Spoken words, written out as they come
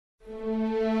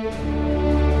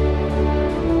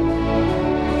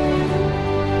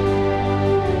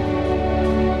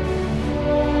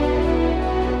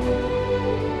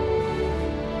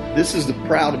This is the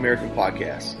Proud American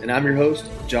Podcast, and I'm your host,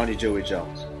 Johnny Joey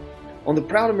Jones. On the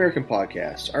Proud American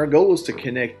Podcast, our goal is to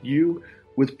connect you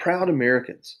with proud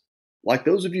Americans. Like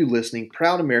those of you listening,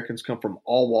 proud Americans come from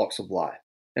all walks of life,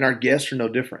 and our guests are no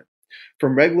different.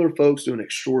 From regular folks doing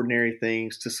extraordinary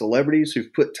things to celebrities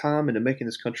who've put time into making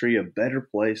this country a better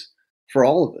place for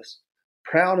all of us,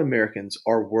 proud Americans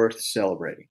are worth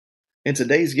celebrating. And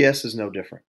today's guest is no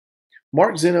different.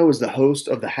 Mark Zeno is the host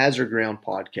of the Hazard Ground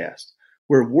Podcast,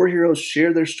 where war heroes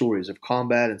share their stories of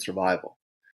combat and survival.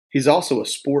 He's also a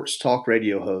sports talk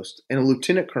radio host and a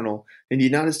lieutenant colonel in the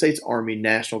United States Army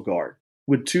National Guard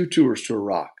with 2 tours to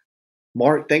Iraq.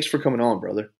 Mark, thanks for coming on,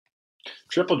 brother.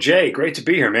 Triple J, great to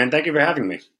be here, man. Thank you for having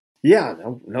me. Yeah,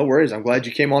 no worries. I'm glad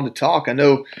you came on to talk. I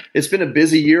know it's been a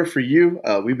busy year for you.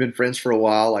 We've been friends for a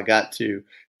while. I got to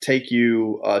take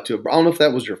you I don't know if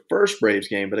that was your first Braves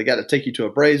game, but I got to take you to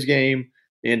a Braves game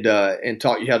and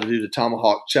taught you how to do the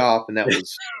tomahawk chop, and that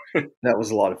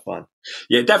was a lot of fun.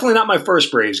 Yeah, definitely not my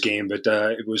first Braves game, but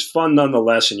it was fun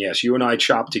nonetheless. And yes, you and I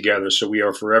chopped together, so we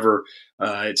are forever.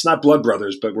 It's not blood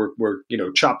brothers, but we're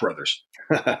chop brothers.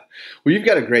 Well, you've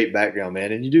got a great background,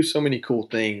 man, and you do so many cool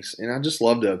things. And I just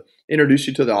love to introduce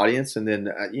you to the audience. And then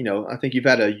I think you've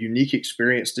had a unique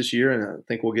experience this year, and I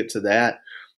think we'll get to that.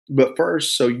 But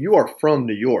first, so you are from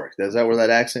New York. Is that where that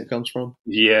accent comes from?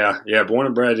 Yeah, born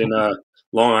and bred in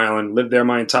Long Island, lived there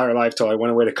my entire life till I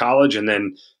went away to college and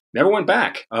then never went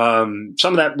back. Some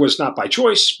of that was not by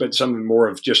choice, but some more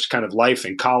of just kind of life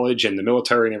and college and the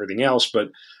military and everything else. But,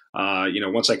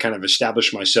 once I kind of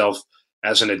established myself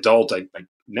as an adult, I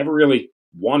never really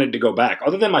wanted to go back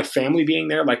other than my family being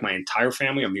there, like my entire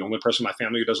family. I'm the only person in my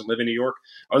family who doesn't live in New York.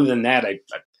 Other than that,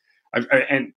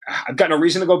 I've got no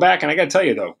reason to go back. And I got to tell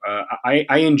you, though,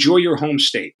 I enjoy your home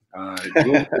state.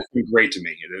 It's been great to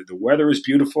me. The weather is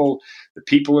beautiful. The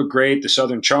people are great. The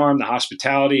Southern charm, the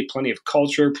hospitality, plenty of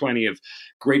culture, plenty of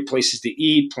great places to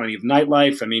eat, plenty of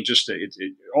nightlife. I mean, just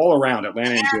all around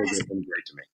Atlanta and Georgia have been great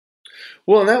to me.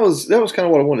 Well, and that was kind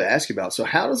of what I wanted to ask you about. So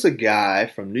how does a guy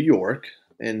from New York,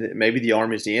 and maybe the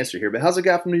Army is the answer here, but how's a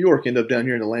guy from New York end up down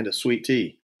here in the land of sweet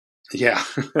tea? Yeah.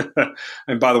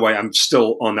 And by the way, I'm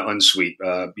still on the unsweet,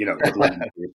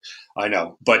 I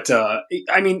know. But,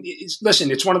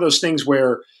 listen, it's one of those things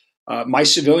where my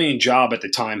civilian job at the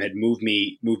time had moved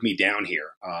me down here.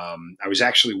 I was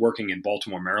actually working in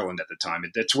Baltimore, Maryland at the time.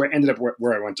 That's where I ended up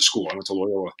where I went to school. I went to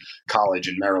Loyola College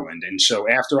in Maryland. And so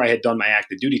after I had done my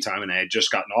active duty time and I had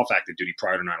just gotten off active duty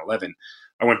prior to 9/11,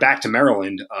 I went back to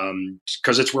Maryland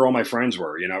because it's where all my friends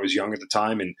were. I was young at the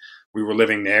time and we were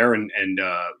living there, and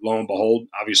lo and behold,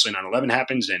 obviously 9/11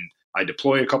 happens, and I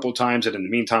deploy a couple of times. And in the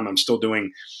meantime, I'm still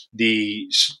doing the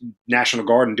National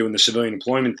Guard and doing the civilian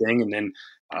employment thing. And then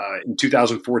in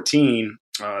 2014,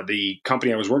 the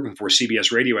company I was working for,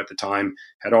 CBS Radio at the time,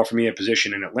 had offered me a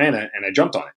position in Atlanta, and I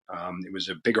jumped on it. It was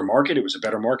a bigger market. It was a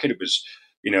better market. It was,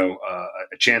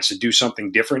 a chance to do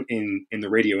something different in the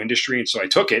radio industry. And so I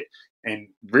took it. And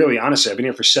really, honestly, I've been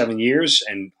here for 7 years,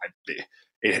 and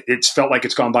it's felt like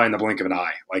it's gone by in the blink of an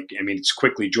eye.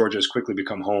 Georgia has quickly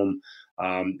become home,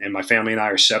 and my family and I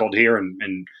are settled here,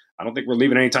 and I don't think we're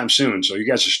leaving anytime soon. So you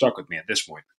guys are stuck with me at this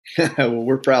point. Well,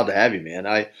 we're proud to have you, man.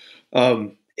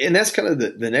 And that's kind of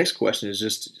the next question is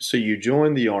just, so you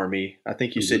joined the Army. I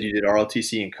think you said you did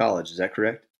ROTC in college. Is that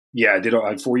correct? Yeah, I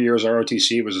had 4 years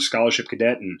ROTC. Was a scholarship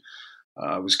cadet and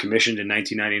was commissioned in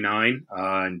 1999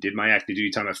 and did my active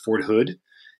duty time at Fort Hood.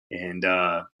 And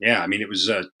it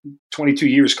was 22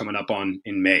 years coming up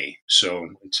in May. So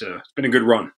it's been a good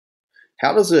run.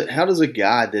 How does a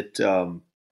guy that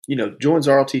joins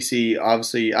ROTC?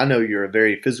 Obviously, I know you're a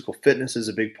very physical fitness is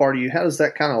a big part of you. How does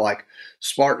that kind of like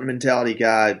Spartan mentality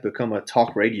guy become a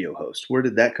talk radio host? Where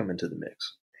did that come into the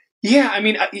mix? Yeah,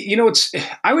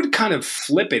 I would kind of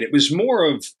flip it. It was more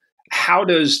of how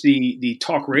does the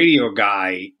talk radio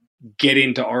guy get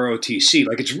into ROTC?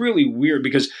 Like, it's really weird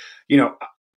because,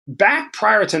 back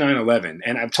prior to 9/11,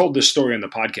 and I've told this story on the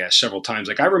podcast several times,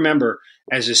 like I remember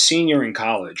as a senior in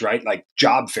college, right? Like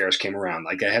job fairs came around.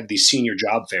 Like I had these senior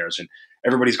job fairs and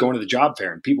everybody's going to the job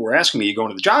fair and people were asking me, you going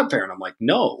to the job fair? And I'm like,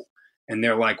 no. And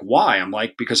they're like, why? I'm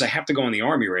like, because I have to go in the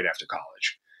Army right after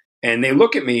college. And they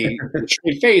look at me with a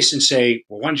straight face and say,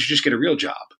 well, why don't you just get a real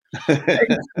job?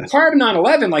 Prior to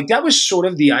 9/11, like that was sort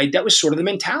of the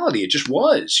mentality. It just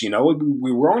was,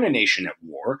 we were in a nation at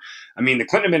war. I mean, the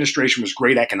Clinton administration was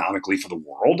great economically for the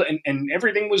world and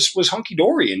everything was hunky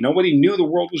dory and nobody knew the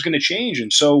world was going to change.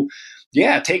 And so,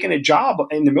 yeah, taking a job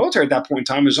in the military at that point in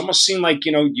time was almost seemed like,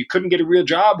 you couldn't get a real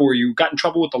job or you got in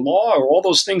trouble with the law or all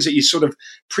those things that you sort of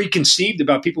preconceived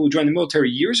about people who joined the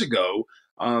military years ago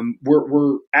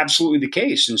were absolutely the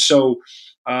case. And so,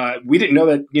 we didn't know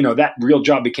that, that real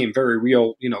job became very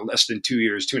real, less than 2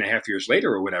 years, 2.5 years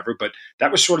later or whatever. But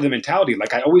that was sort of the mentality.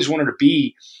 Like I always wanted to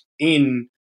be in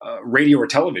radio or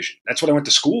television. That's what I went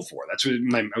to school for. That's what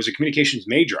I was a communications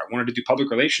major. I wanted to do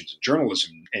public relations,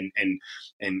 journalism,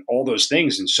 and all those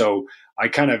things. And so I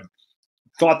kind of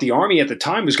thought the Army at the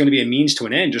time was going to be a means to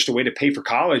an end, just a way to pay for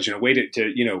college and a way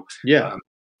to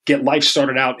get life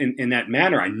started out in that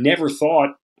manner. I never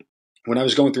thought when I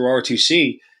was going through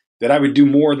ROTC that I would do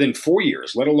more than 4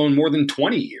 years, let alone more than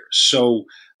 20 years. So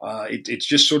it's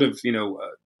just sort of,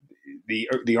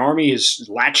 the Army has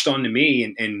latched onto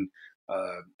me, and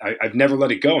I've never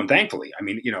let it go. And thankfully, I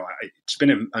mean, it's been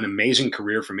an amazing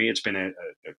career for me. It's been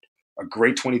a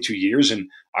great 22 years. And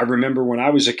I remember when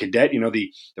I was a cadet,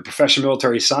 the professor of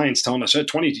military science telling us,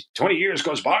 20 years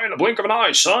goes by in the blink of an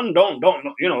eye, son. Don't,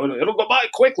 it'll go by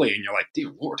quickly. And you're like,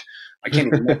 dear Lord, I can't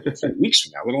even remember 4 weeks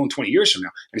from now, let alone 20 years from now.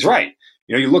 And he's right.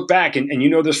 You look back and you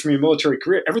know this from your military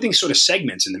career, everything sort of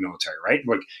segments in the military, right?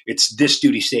 Like it's this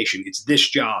duty station, it's this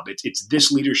job, it's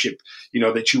this leadership,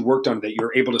 that you worked on, that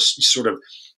you're able to sort of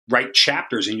write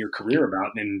chapters in your career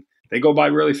about, and they go by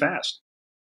really fast.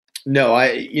 No,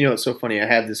 it's so funny. I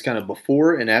had this kind of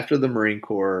before and after the Marine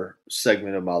Corps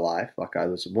segment of my life. Like I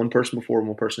was one person before,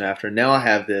 one person after. And now I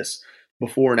have this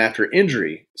before and after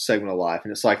injury segment of life.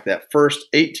 And it's like that first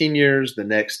 18 years, the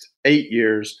next 8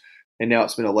 years, and now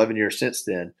it's been 11 years since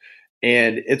then.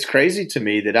 And it's crazy to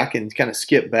me that I can kind of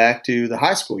skip back to the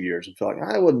high school years and feel like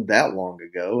it wasn't that long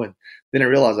ago. And then I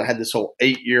realized I had this whole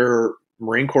 8-year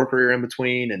Marine Corps career in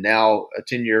between, and now a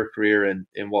 10-year career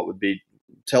in what would be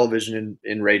television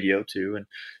and radio too. And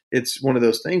it's one of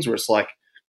those things where it's like,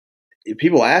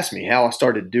 people ask me how I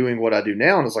started doing what I do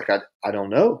now, and it's like, I don't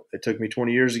know. It took me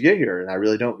 20 years to get here, and I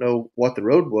really don't know what the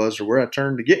road was or where I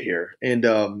turned to get here. And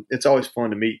it's always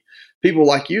fun to meet people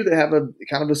like you that have a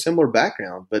kind of a similar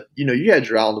background. But you had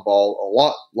your eye on the ball a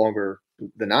lot longer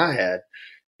than I had,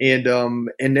 and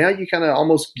now you kind of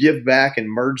almost give back and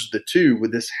merge the two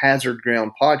with this Hazard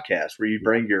Ground podcast, where you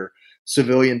bring your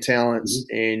civilian talents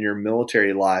and your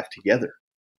military life together.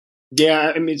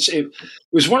 Yeah, I mean, it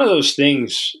was one of those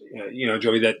things,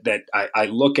 Joey, that I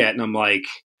look at and I'm like,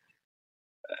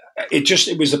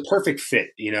 it was the perfect fit.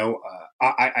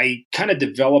 I kind of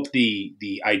developed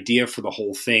the idea for the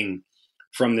whole thing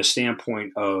from the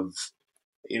standpoint of,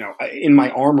 in my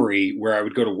armory where I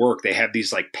would go to work, they have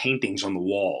these like paintings on the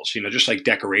walls, just like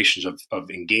decorations of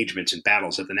engagements and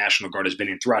battles that the National Guard has been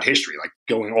in throughout history, like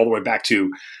going all the way back to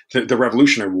the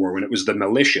Revolutionary War when it was the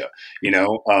militia,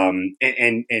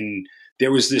 and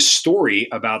there was this story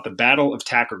about the Battle of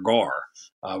Takur Ghar,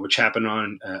 which happened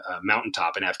on a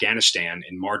mountaintop in Afghanistan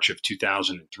in March of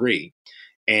 2003.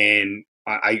 And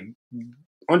I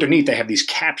underneath, they have these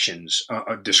captions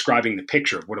describing the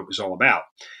picture of what it was all about.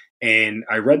 And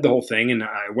I read the whole thing, and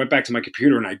I went back to my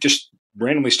computer, and I just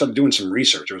randomly started doing some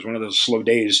research. It was one of those slow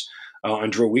days on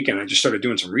drill weekend. I just started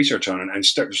doing some research on it, and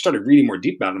started reading more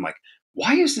deep about it. I'm like,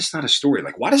 why is this not a story?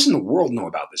 Like, why doesn't the world know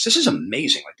about this? This is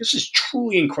amazing. Like, this is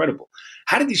truly incredible.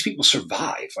 How did these people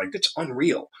survive? Like, that's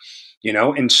unreal,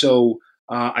 And so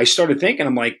I started thinking,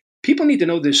 I'm like, people need to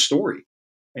know this story,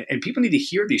 and people need to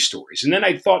hear these stories. And then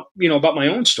I thought, about my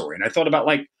own story, and I thought about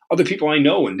like other people I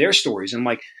know and their stories, and I'm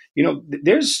like,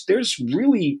 there's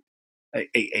really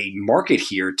a market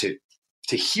here to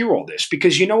hear all this,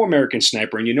 because American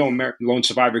Sniper and American Lone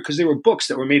Survivor, because they were books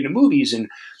that were made into movies, and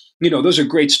those are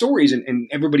great stories, and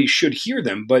everybody should hear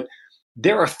them. But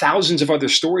there are thousands of other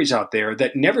stories out there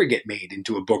that never get made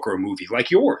into a book or a movie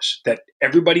like yours, that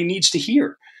everybody needs to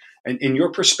hear, and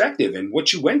your perspective and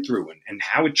what you went through, and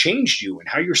how it changed you, and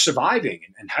how you're surviving,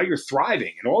 and how you're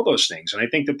thriving, and all those things. And I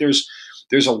think that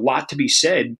there's a lot to be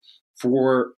said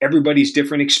for everybody's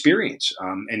different experience.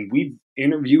 And we've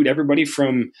interviewed everybody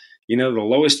from, the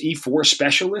lowest E4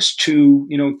 specialists to,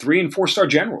 3 and 4 star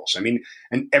generals. I mean,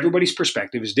 and everybody's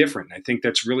perspective is different. And I think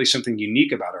that's really something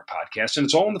unique about our podcast. And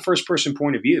it's all in the first person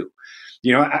point of view.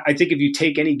 I think if you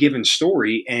take any given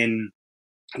story and,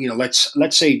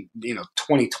 let's say,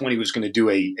 2020 was going to do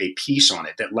a piece on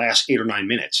it that lasts 8 or 9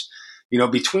 minutes,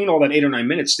 between all that 8 or 9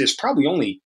 minutes, there's probably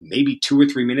only maybe 2 or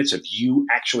 3 minutes of you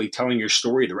actually telling your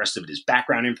story. The rest of it is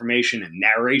background information and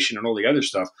narration and all the other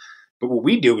stuff. But what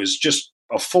we do is just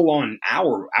a full-on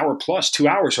hour plus, 2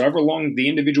 hours, however long the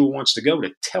individual wants to go,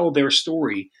 to tell their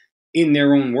story in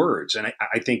their own words. And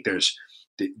I think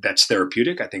that's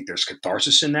therapeutic. I think there's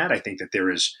catharsis in that. I think that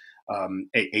there is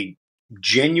a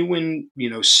genuine,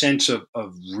 sense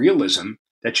of realism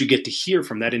that you get to hear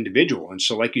from that individual. And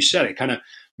so, like you said, I kind of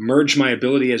merge my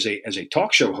ability as a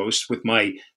talk show host with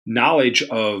my knowledge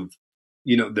of,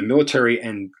 the military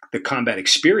and the combat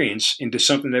experience into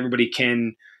something that everybody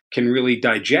can, can really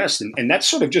digest. And that's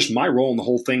sort of just my role in the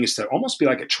whole thing, is to almost be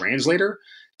like a translator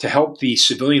to help the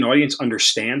civilian audience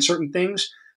understand certain things.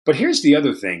 But here's the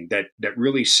other thing that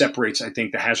really separates, I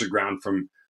think, the Hazard Ground from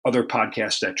other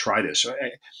podcasts that try this.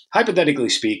 Hypothetically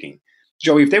speaking,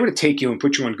 Joey, if they were to take you and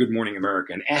put you on Good Morning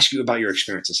America and ask you about your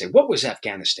experience and say, what was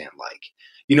Afghanistan like?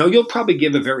 You'll probably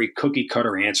give a very cookie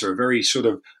cutter answer, a very sort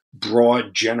of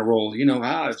broad, general,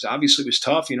 obviously it was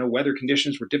tough. Weather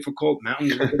conditions were difficult,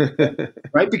 mountains were difficult,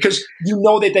 right? Because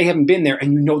that they haven't been there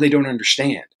and they don't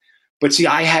understand. But see,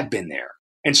 I have been there.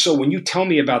 And so when you tell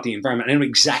me about the environment, I know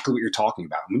exactly what you're talking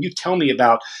about. When you tell me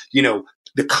about,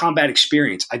 the combat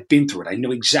experience, I've been through it. I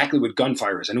know exactly what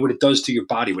gunfire is. I know what it does to your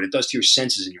body, what it does to your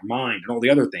senses and your mind and all the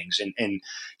other things. And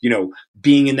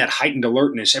being in that heightened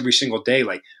alertness every single day,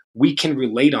 like, we can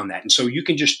relate on that. And so you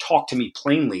can just talk to me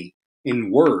plainly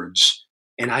in words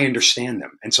and I understand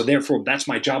them. And so therefore that's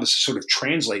my job, is to sort of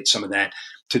translate some of that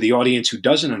to the audience who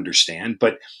doesn't understand.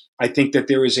 But I think that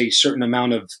there is a certain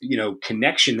amount of,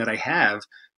 connection that I have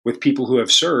with people who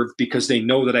have served, because they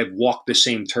know that I've walked the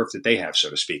same turf that they have, so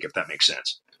to speak, if that makes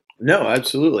sense. No,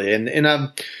 absolutely. And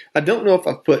I don't know if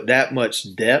I've put that much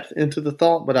depth into the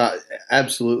thought, but I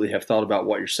absolutely have thought about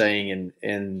what you're saying.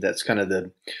 And that's kind of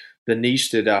the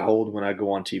niche that I hold when I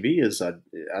go on TV, is I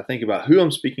think about who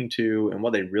I'm speaking to and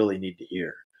what they really need to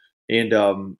hear. And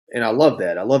I love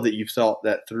that. I love that you've thought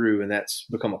that through, and that's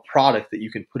become a product that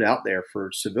you can put out there for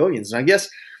civilians. And I guess,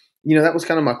 that was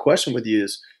kind of my question with you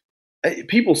is,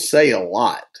 people say a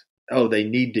lot, oh, they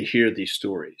need to hear these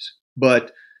stories,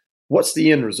 but what's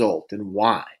the end result and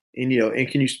why? And, and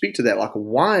can you speak to that? Like,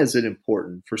 why is it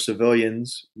important for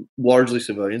civilians, largely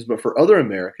civilians, but for other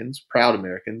Americans, proud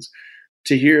Americans,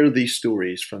 to hear these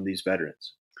stories from these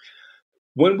veterans?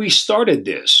 When we started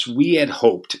this, we had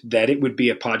hoped that it would be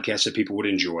a podcast that people would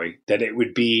enjoy, that it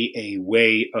would be a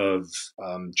way of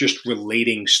just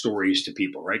relating stories to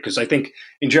people, right? Because I think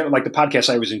in general, like the podcasts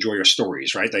I always enjoy are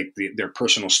stories, right? Like their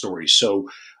personal stories. So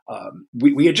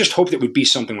we had just hoped it would be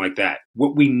something like that.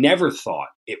 What we never thought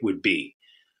it would be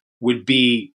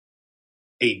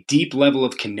a deep level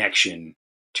of connection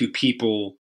to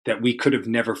people that we could have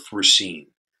never foreseen.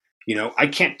 I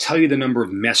can't tell you the number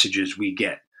of messages we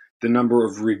get, the number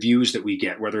of reviews that we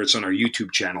get, whether it's on our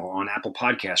YouTube channel, on Apple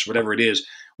Podcasts, whatever it is,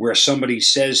 where somebody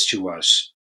says to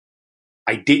us,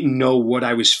 I didn't know what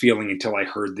I was feeling until I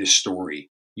heard this story.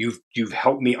 You've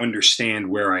helped me understand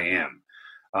where I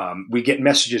am. We get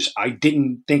messages, I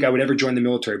didn't think I would ever join the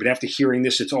military, but after hearing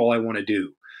this, it's all I want to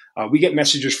do. We get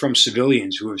messages from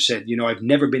civilians who have said, I've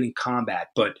never been in combat,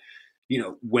 but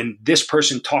when this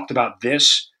person talked about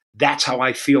this, that's how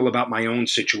I feel about my own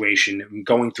situation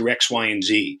going through X, Y, and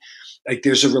Z. Like,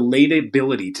 there's a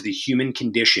relatability to the human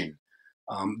condition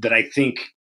that I think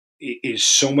is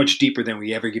so much deeper than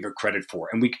we ever give it credit for.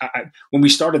 And when we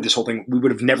started this whole thing, we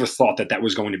would have never thought that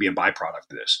was going to be a byproduct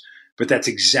of this. But that's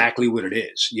exactly what it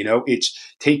is.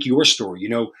 It's take your story.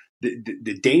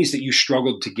 The days that you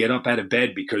struggled to get up out of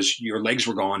bed because your legs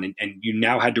were gone and you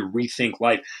now had to rethink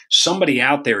life. Somebody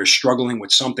out there is struggling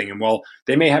with something. And while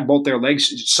they may have both their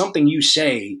legs, something you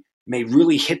say may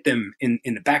really hit them in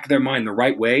the back of their mind the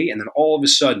right way. And then all of a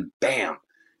sudden, bam,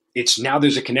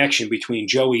 there's a connection between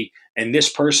Joey and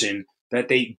this person that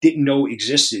they didn't know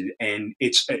existed. And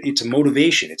it's a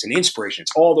motivation. It's an inspiration.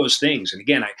 It's all those things. And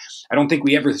again, I don't think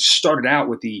we ever started out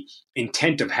with the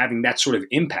intent of having that sort of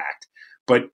impact.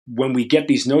 But when we get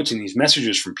these notes and these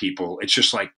messages from people, it's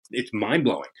just like, it's mind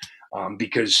blowing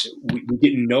because we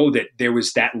didn't know that there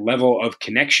was that level of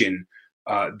connection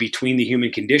between the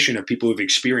human condition of people who've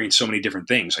experienced so many different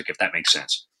things, like, if that makes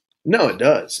sense. No, it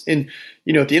does. And,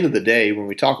 at the end of the day, when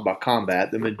we talk about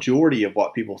combat, the majority of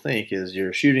what people think is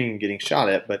you're shooting and getting shot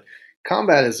at. But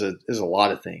combat is a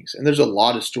lot of things. And there's a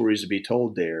lot of stories to be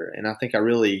told there. And I think I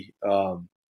really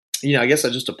I guess I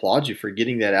just applaud you for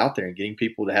getting that out there and getting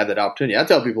people to have that opportunity. I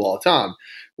tell people all the time,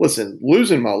 listen,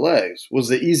 losing my legs was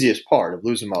the easiest part of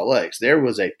losing my legs. There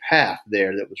was a path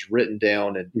there that was written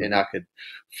down and I could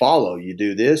follow. You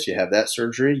do this, you have that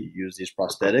surgery, you use these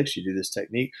prosthetics, you do this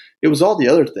technique. It was all the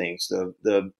other things,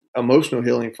 the emotional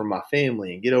healing from my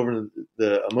family and get over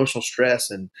the emotional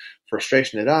stress and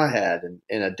frustration that I had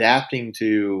and adapting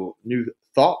to new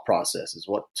thought processes.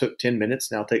 What took 10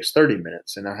 minutes now takes 30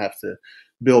 minutes, and I have to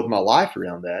build my life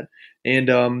around that.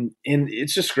 And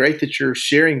it's just great that you're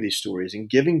sharing these stories and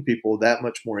giving people that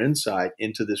much more insight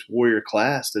into this warrior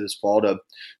class that has fought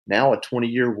now a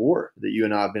 20-year war that you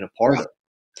and I have been a part of.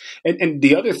 And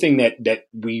the other thing that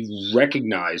we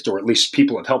recognized, or at least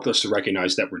people have helped us to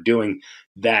recognize that we're doing,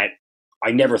 that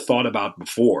I never thought about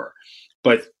before,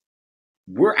 but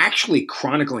we're actually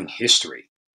chronicling history.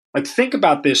 Like, think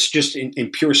about this just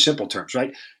in pure simple terms,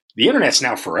 right? the internet's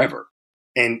now forever.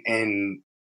 And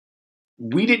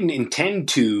we didn't intend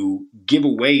to give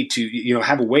away to,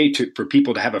 have a way for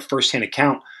people to have a firsthand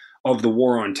account of the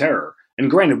war on terror. And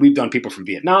granted, we've done people from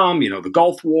Vietnam, the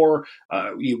Gulf War.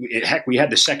 Heck, we had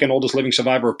the second oldest living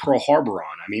survivor of Pearl Harbor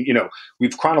on. I mean,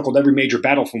 we've chronicled every major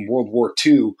battle from World War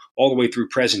II all the way through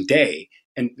present day.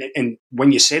 And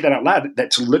when you say that out loud,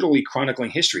 that's literally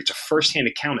chronicling history. It's a firsthand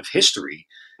account of history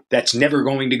that's never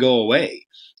going to go away.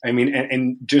 I mean,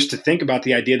 and just to think about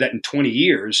the idea that in 20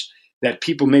 years that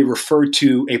people may refer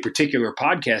to a particular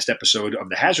podcast episode of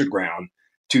The Hazard Ground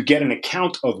to get an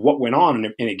account of what went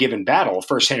on in a given battle, a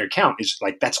firsthand account is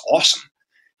like, that's awesome.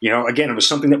 Again, it was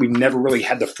something that we never really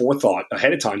had the forethought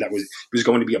ahead of time that was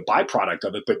going to be a byproduct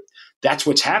of it. But that's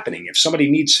what's happening. If somebody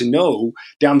needs to know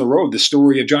down the road the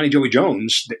story of Johnny Joey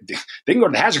Jones, they can go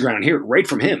to The Hazard Ground and hear it right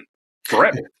from him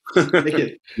forever.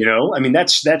 I mean,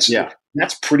 that's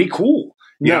pretty cool.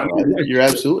 You're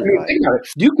absolutely right.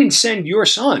 You can send your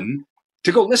son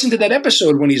to go listen to that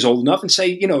episode when he's old enough and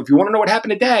say, if you want to know what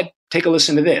happened to Dad, take a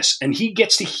listen to this. And he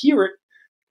gets to hear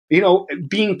it,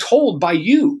 being told by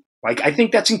you. Like, I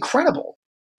think that's incredible.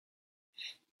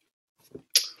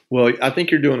 Well, I think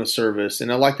you're doing a service,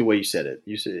 and I like the way you said it.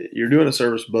 You said you're doing a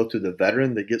service both to the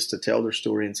veteran that gets to tell their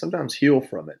story and sometimes heal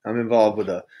from it. I'm involved with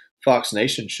a Fox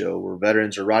Nation show where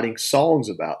veterans are writing songs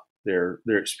about their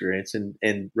experience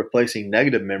and replacing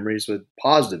negative memories with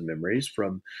positive memories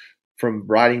from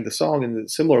writing the song.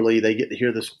 And similarly, they get to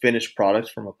hear this finished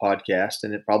product from a podcast,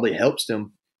 and it probably helps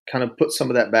them kind of put some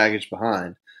of that baggage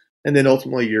behind. And then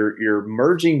ultimately you're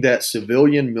merging that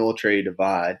civilian military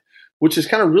divide, which is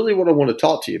kind of really what I want to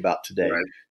talk to you about today. Right.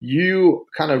 You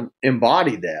kind of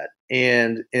embody that.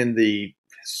 And in the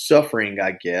suffering,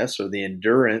 I guess, or the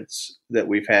endurance that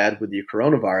we've had with the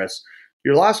coronavirus,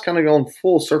 your life's kind of gone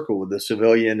full circle with the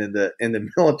civilian and the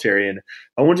military. And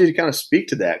I want you to kind of speak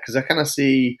to that, because I kind of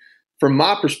see, from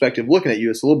my perspective, looking at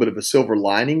you, it's a little bit of a silver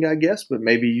lining, I guess, but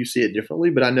maybe you see it differently.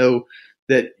 But I know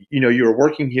that, you were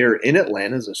working here in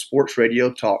Atlanta as a sports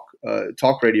radio talk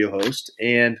radio host,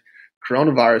 and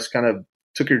coronavirus kind of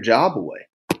took your job away.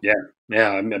 Yeah.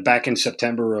 I mean, back in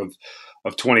September of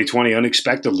 2020,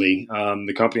 unexpectedly,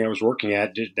 the company I was working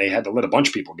at, they had to let a bunch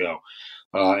of people go.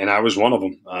 And I was one of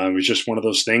them. It was just one of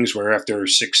those things where after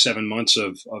 6-7 months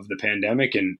of the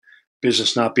pandemic and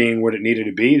business not being what it needed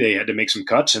to be, they had to make some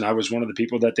cuts. And I was one of the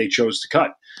people that they chose to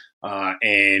cut.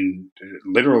 And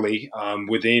literally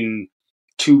within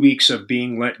 2 weeks of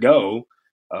being let go,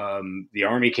 the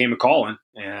Army came a calling,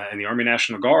 and the Army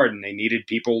National Guard, and they needed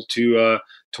people to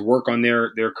work on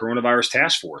their coronavirus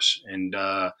task force. And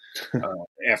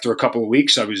after a couple of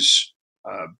weeks, I was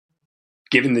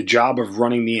given the job of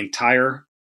running the entire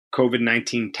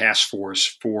COVID-19 task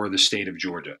force for the state of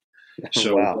Georgia.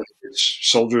 So Wow. It's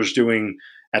soldiers doing,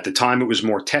 at the time, it was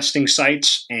more testing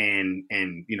sites and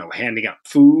handing out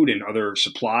food and other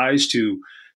supplies to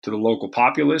the local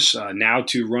populace. Now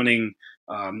to running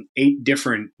 8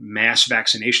 different mass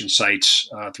vaccination sites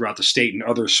throughout the state and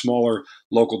other smaller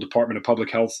local Department of Public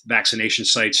Health vaccination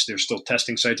sites. There's still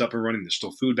testing sites up and running. There's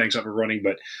still food banks up and running.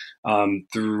 But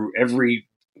through every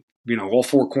all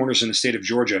 4 corners in the state of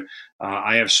Georgia,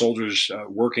 I have soldiers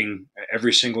working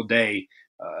every single day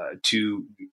to,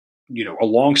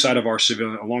 alongside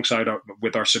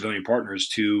with our civilian partners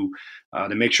to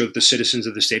make sure that the citizens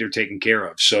of the state are taken care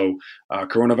of. So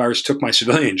coronavirus took my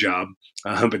civilian job,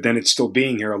 but then it's still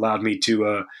being here allowed me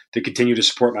to continue to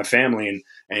support my family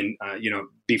and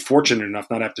be fortunate enough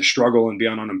not have to struggle and be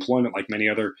on unemployment like many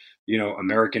other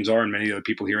Americans are and many other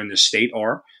people here in this state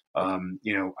are. I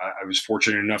was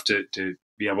fortunate enough to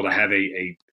be able to have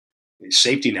a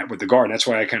safety net with the Guard. And that's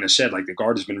why I kind of said, like, the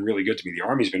Guard has been really good to me. The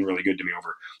Army's been really good to me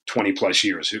over 20 plus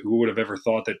years. Who would have ever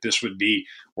thought that this would be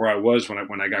where I was when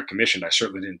I got commissioned? I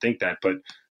certainly didn't think that, but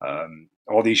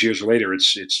all these years later,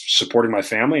 it's supporting my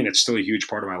family, and it's still a huge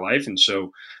part of my life. And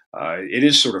so it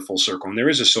is sort of full circle, and there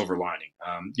is a silver lining.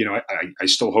 I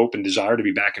still hope and desire to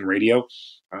be back in radio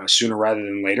sooner rather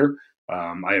than later.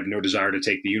 I have no desire to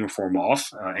take the uniform off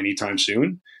anytime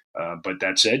soon. But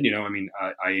that said,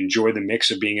 I enjoy the mix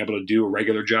of being able to do a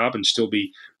regular job and still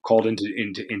be called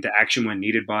into action when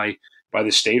needed by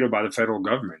the state or by the federal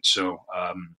government. So,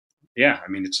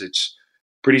 it's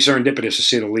pretty serendipitous, to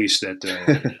say the least, that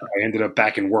I ended up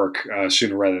back in work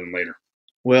sooner rather than later.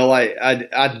 Well,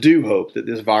 I do hope that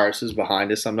this virus is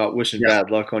behind us. I'm not wishing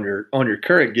bad luck on your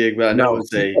current gig, but I know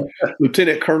it's a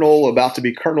lieutenant colonel about to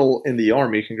be colonel in the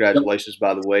Army. Congratulations,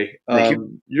 by the way. Thank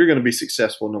you. You're going to be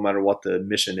successful no matter what the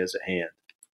mission is at hand.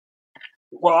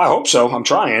 Well, I hope so. I'm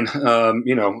trying.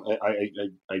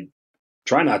 I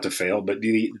try not to fail. But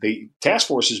the task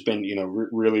force has been,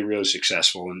 really, really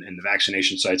successful, and the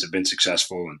vaccination sites have been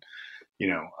successful. And,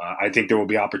 I think there will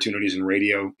be opportunities in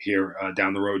radio here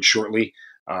down the road shortly,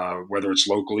 whether it's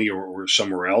locally or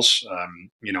somewhere else.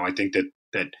 I think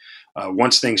that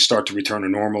once things start to return to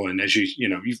normal, and as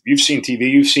you've seen TV,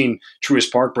 you've seen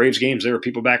Truist Park Braves games, there are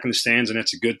people back in the stands, and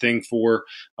that's a good thing for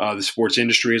the sports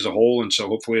industry as a whole. And so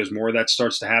hopefully as more of that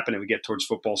starts to happen and we get towards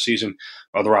football season,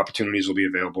 other opportunities will be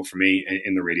available for me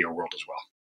in the radio world as well.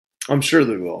 I'm sure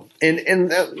there will.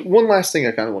 And one last thing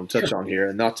I kind of want to touch on here,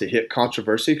 and not to hit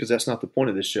controversy because that's not the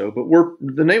point of this show, but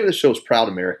the name of the show is Proud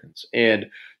Americans, and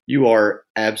you are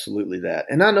absolutely that.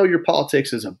 And I know your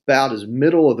politics is about as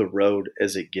middle of the road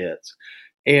as it gets.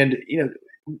 And,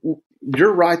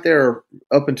 you're right there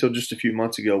up until just a few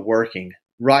months ago working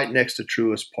right next to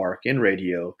Truist Park in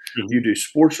radio. Mm-hmm. You do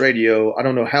sports radio. I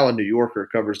don't know how a New Yorker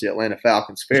covers the Atlanta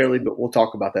Falcons fairly, but we'll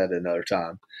talk about that another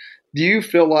time. Do you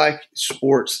feel like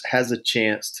sports has a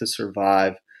chance to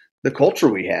survive the culture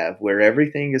we have where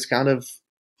everything is kind of,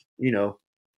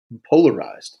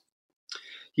 polarized?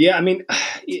 Yeah, I mean,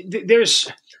 there's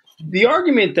the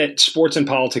argument that sports and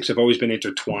politics have always been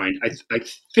intertwined, I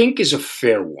think is a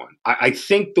fair one. I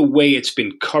think the way it's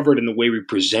been covered and the way we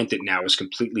present it now is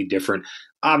completely different,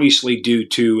 obviously due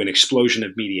to an explosion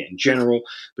of media in general,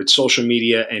 but social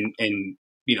media and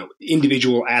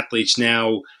individual athletes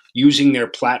now using their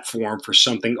platform for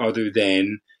something other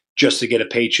than just to get a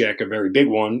paycheck, a very big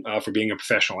one, for being a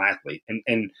professional athlete.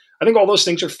 And I think all those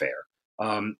things are fair.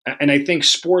 And I think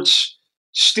sports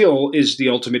still is the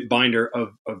ultimate binder of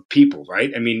people,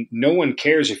 right? I mean, no one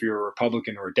cares if you're a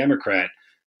Republican or a Democrat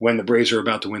when the Braves are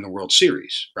about to win the World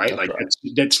Series, right?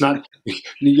 That's not, when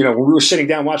we were sitting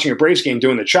down watching a Braves game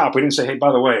doing the chop, we didn't say, hey,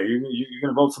 by the way, you're going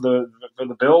to vote for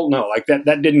the bill? No,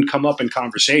 that didn't come up in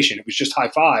conversation. It was just high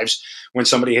fives when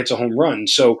somebody hits a home run.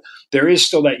 So there is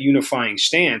still that unifying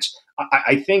stance.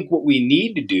 I think what we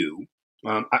need to do,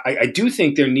 I do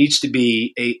think there needs to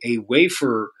be a way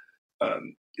for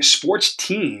sports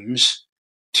teams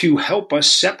to help us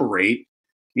separate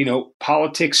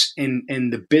politics and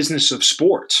the business of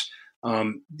sports.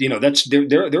 That's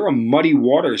there are muddy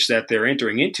waters that they're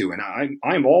entering into, and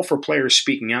I'm all for players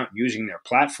speaking out and using their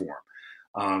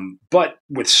platform. But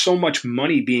with so much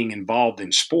money being involved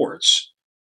in sports,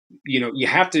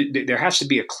 there has to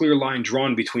be a clear line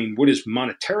drawn between what is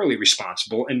monetarily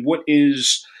responsible and what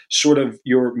is sort of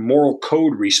your moral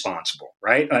code responsible,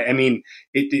 right? I mean,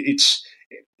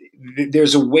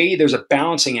 there's a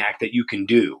balancing act that you can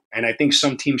do. And I think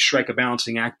some teams strike a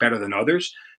balancing act better than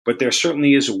others, but there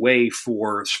certainly is a way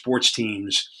for sports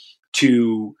teams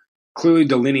to clearly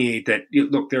delineate that,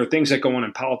 look, there are things that go on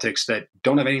in politics that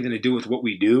don't have anything to do with what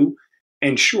we do.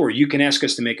 And sure, you can ask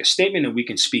us to make a statement and we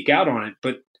can speak out on it.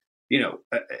 But,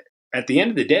 at the end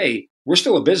of the day, we're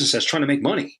still a business that's trying to make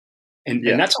money. And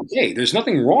that's okay. There's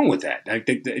nothing wrong with that. I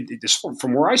think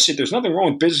from where I sit, there's nothing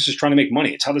wrong with businesses trying to make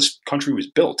money. It's how this country was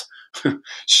built.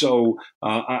 So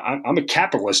I'm a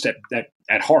capitalist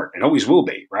at heart and always will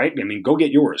be, right? I mean, go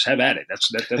get yours. Have at it.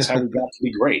 That's how we got to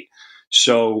be great.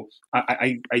 So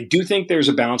I do think there's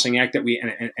a balancing act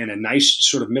that and a nice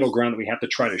sort of middle ground that we have to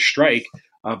try to strike.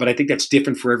 But I think that's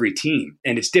different for every team.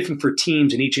 And it's different for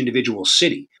teams in each individual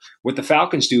city. What the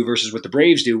Falcons do versus what the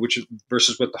Braves do,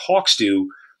 versus what the Hawks do,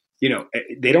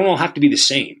 they don't all have to be the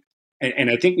same. And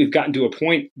I think we've gotten to a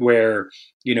point where,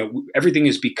 everything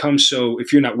has become so,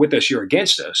 if you're not with us, you're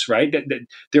against us, right? That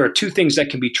there are two things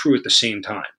that can be true at the same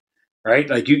time, right?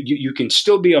 Like you can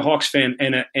still be a Hawks fan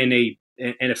and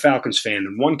a Falcons fan,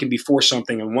 and one can be for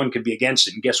something and one can be against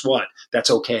it. And guess what? That's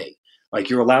okay.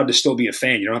 Like, you're allowed to still be a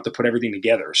fan. You don't have to put everything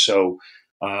together. So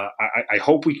I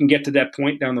hope we can get to that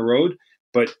point down the road.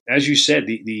 But as you said,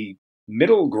 the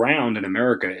middle ground in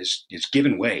America is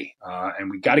given way, and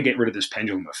we got to get rid of this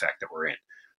pendulum effect that we're in,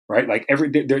 right? Like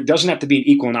there doesn't have to be an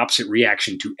equal and opposite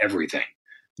reaction to everything.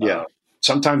 Yeah.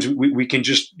 Sometimes we can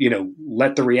just,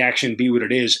 let the reaction be what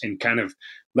it is and kind of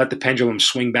let the pendulum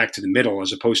swing back to the middle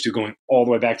as opposed to going all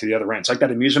the way back to the other end. It's like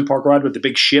that amusement park ride with the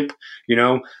big ship,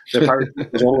 the pirate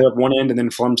goes all the way up one end and then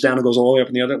flums down and goes all the way up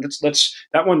in the other.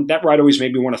 That ride always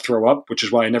made me want to throw up, which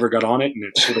is why I never got on it. And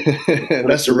it's sort of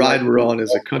that's the ride we're on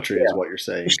as a country, is what you're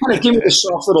saying. Just kind of give me the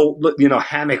soft little,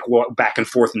 hammock walk back and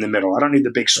forth in the middle. I don't need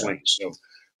the big swing. So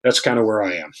that's kind of where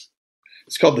I am.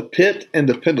 It's called The Pit and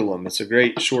the Pendulum. It's a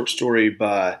great short story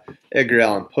by Edgar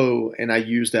Allan Poe, and I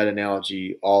use that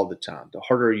analogy all the time. The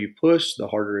harder you push, the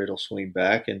harder it'll swing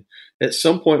back. And at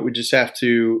some point, we just have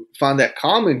to find that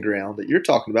common ground that you're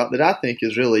talking about that I think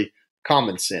is really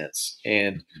common sense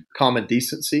and common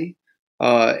decency,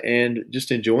 and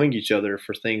just enjoying each other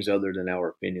for things other than our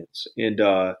opinions. And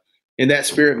In that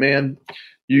spirit, man,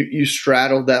 you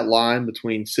straddled that line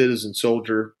between citizen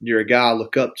soldier. You're a guy I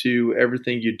look up to.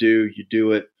 Everything you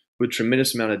do it with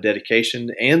tremendous amount of dedication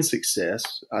and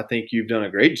success. I think you've done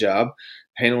a great job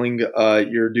handling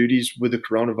your duties with the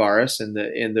coronavirus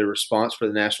and the response for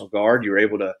the National Guard. You were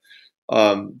able to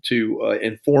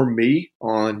inform me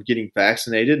on getting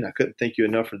vaccinated, and I couldn't thank you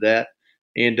enough for that.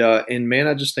 And man,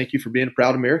 I just thank you for being a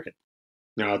proud American.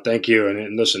 No, thank you.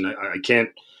 And listen, I can't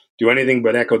do anything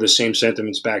but echo the same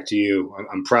sentiments back to you.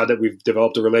 I'm proud that we've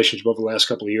developed a relationship over the last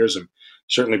couple of years. I'm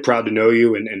certainly proud to know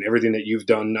you and everything that you've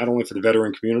done, not only for the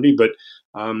veteran community, but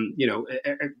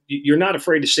you're not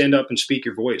afraid to stand up and speak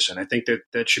your voice. And I think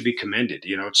that should be commended.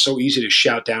 It's so easy to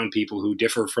shout down people who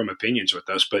differ from opinions with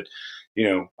us, but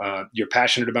you're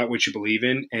passionate about what you believe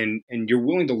in, and you're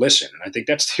willing to listen. And I think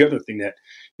that's the other thing that,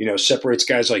 separates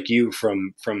guys like you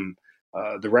from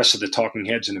the rest of the talking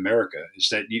heads in America, is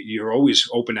that you're always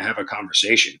open to have a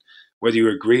conversation, whether you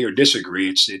agree or disagree.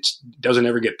 It doesn't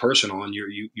ever get personal, and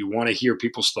you want to hear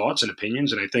people's thoughts and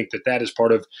opinions. And I think that is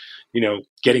part of,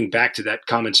 getting back to that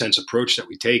common sense approach that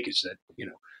we take, is that,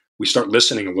 we start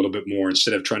listening a little bit more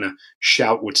instead of trying to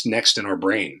shout what's next in our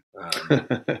brain.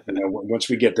 Once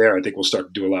we get there, I think we'll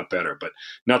start to do a lot better. But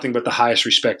nothing but the highest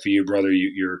respect for you, brother.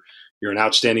 You're an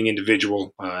outstanding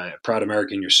individual, proud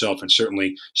American yourself, and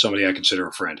certainly somebody I consider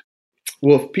a friend.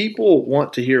 Well, if people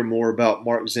want to hear more about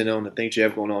Mark Zeno and the things you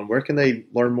have going on, where can they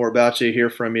learn more about you, hear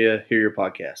from you, hear your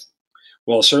podcast?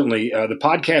 Well, certainly. The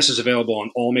podcast is available on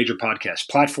all major podcast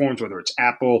platforms, whether it's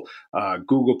Apple,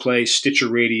 Google Play, Stitcher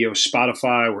Radio,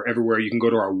 Spotify. We're everywhere. You can go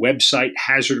to our website,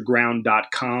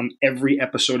 hazardground.com. Every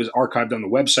episode is archived on the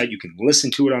website. You can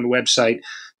listen to it on the website.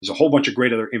 There's a whole bunch of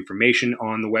great other information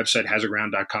on the website,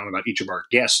 hazardground.com, about each of our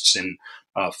guests and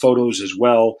photos as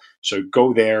well. So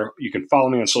go there. You can follow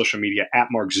me on social media at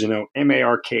Mark Zino,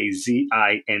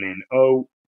 MarkZino.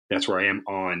 That's where I am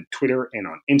on Twitter and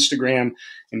on Instagram.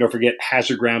 And don't forget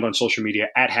Hazard Ground on social media,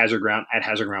 at Hazard Ground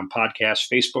Podcast,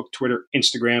 Facebook, Twitter,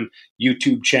 Instagram,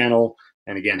 YouTube channel,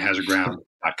 and again,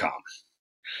 hazardground.com.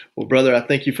 Well, brother, I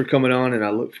thank you for coming on, and I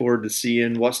look forward to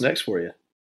seeing what's next for you.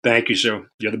 Thank you, sir.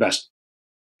 You're the best.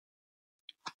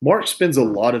 Mark spends a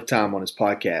lot of time on his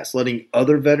podcast letting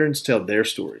other veterans tell their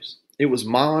stories. It was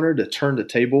my honor to turn the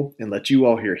table and let you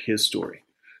all hear his story.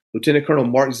 Lieutenant Colonel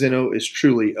Mark Zeno is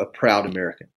truly a proud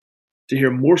American. To hear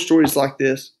more stories like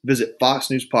this, visit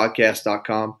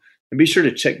foxnewspodcast.com and be sure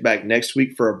to check back next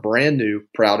week for a brand new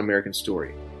Proud American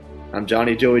story. I'm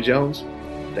Johnny Joey Jones.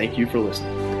 Thank you for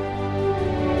listening.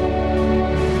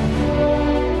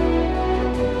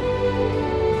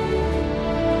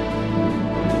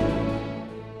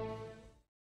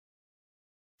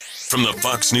 From the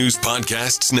Fox News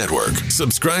Podcasts Network,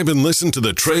 subscribe and listen to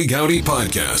the Trey Gowdy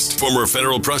Podcast. Former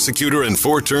federal prosecutor and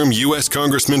 4-term U.S.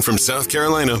 Congressman from South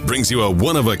Carolina brings you a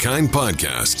one-of-a-kind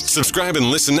podcast. Subscribe and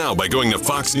listen now by going to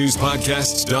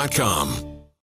foxnewspodcasts.com.